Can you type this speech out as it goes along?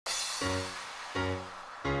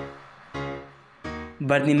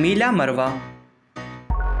Birth name Mila Marwah,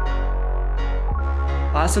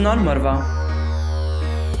 also known Marwah.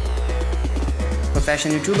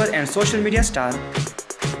 Profession YouTuber and social media star.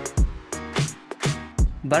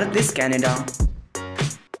 Birthplace Canada.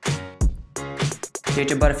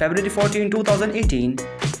 Date of birth February 14, 2018.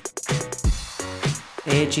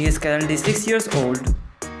 Age he is currently 6 years old.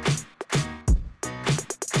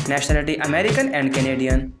 Nationality American and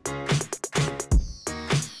Canadian.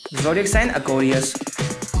 Zodiac sign Aquarius.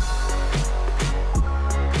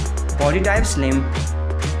 Body type slim.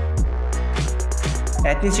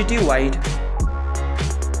 Ethnicity white.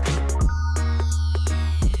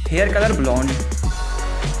 Hair color blonde.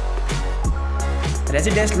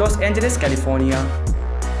 Residence Los Angeles, California.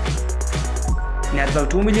 Net worth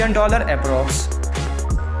 $2 million approx.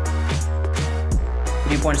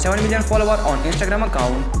 3.7 million follower on Instagram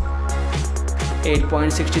account.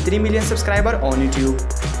 8.63 million subscriber on YouTube.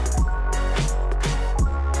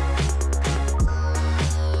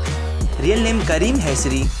 Real name Kareem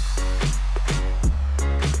Hesri.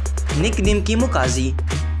 Nickname Keemokazi.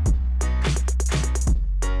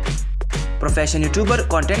 Profession YouTuber,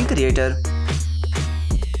 content creator.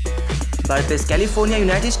 Birthplace California,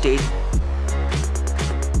 United States.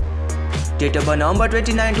 Date of birth November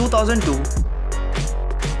 29, 2002.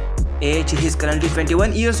 Age he is currently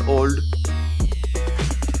 21 years old.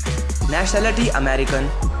 Nationality American.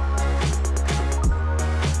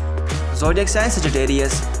 Zodiac sign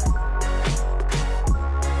Sagittarius.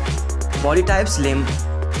 Body type slim.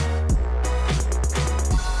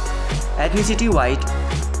 Ethnicity white.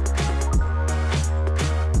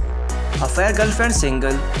 Affair girlfriend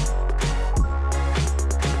single.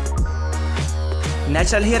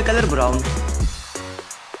 Natural hair color brown.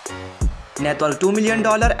 Net worth $2 million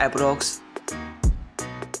approx.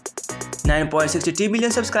 9.63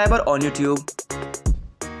 million subscriber on YouTube.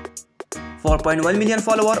 4.1 million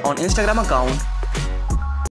follower on Instagram account.